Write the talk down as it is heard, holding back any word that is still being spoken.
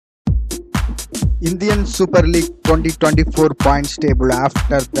Indian Super League 2024 points table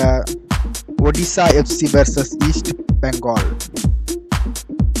after the Odisha FC versus East Bengal.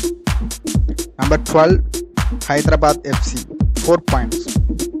 Number 12, Hyderabad FC, 4 points.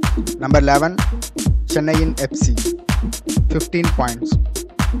 Number 11, Chennai FC, 15 points.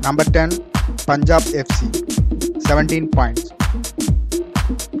 Number 10, Punjab FC, 17 points.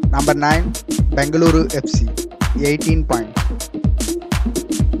 Number 9, Bengaluru FC, 18 points.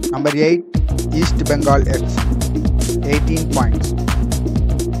 Number 8, East Bengal FC, 18 points.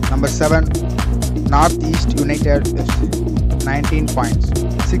 Number 7, Northeast United FC, 19 points.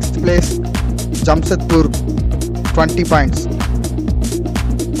 6th place, Jamshedpur, 20 points.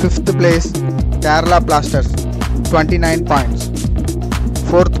 5th place, Kerala Blasters, 29 points.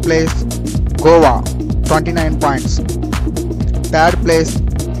 4th place, Goa, 29 points. 3rd place,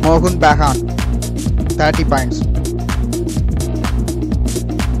 Mohun Bagan, 30 points.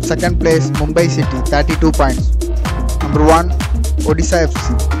 2nd place, Mumbai City, 32 points. Number 1, Odisha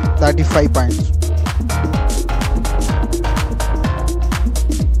FC, 35 points.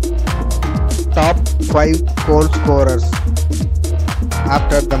 Top 5 goal scorers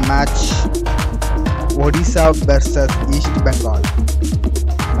after the match Odisha versus East Bengal.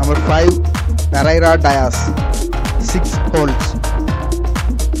 Number 5, Pereira Diaz, 6 goals.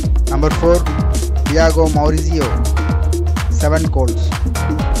 Number 4, Diego Maurizio, 7 goals.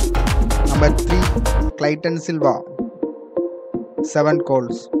 Number 3, Clayton Silva, 7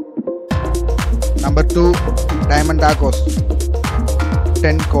 goals. Number 2, Diamond Dacos,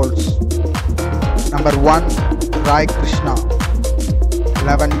 10 goals. Number 1, Rai Krishna,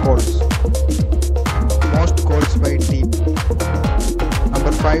 11 goals. Most goals by team.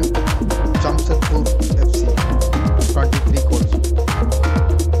 Number 5, Jamshedpur FC, 23 goals.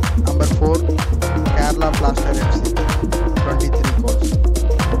 Number 4, Kerala Blaster FC, 23 goals.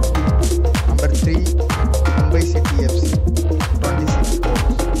 Number 3, Mumbai City FC, 26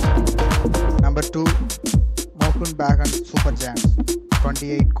 goals. Number 2, Mohun Bagan Super Giants,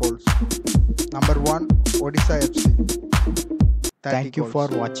 28 goals. Number 1, Odisha FC. Thank you for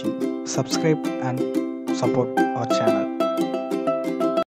watching. Subscribe and support our channel.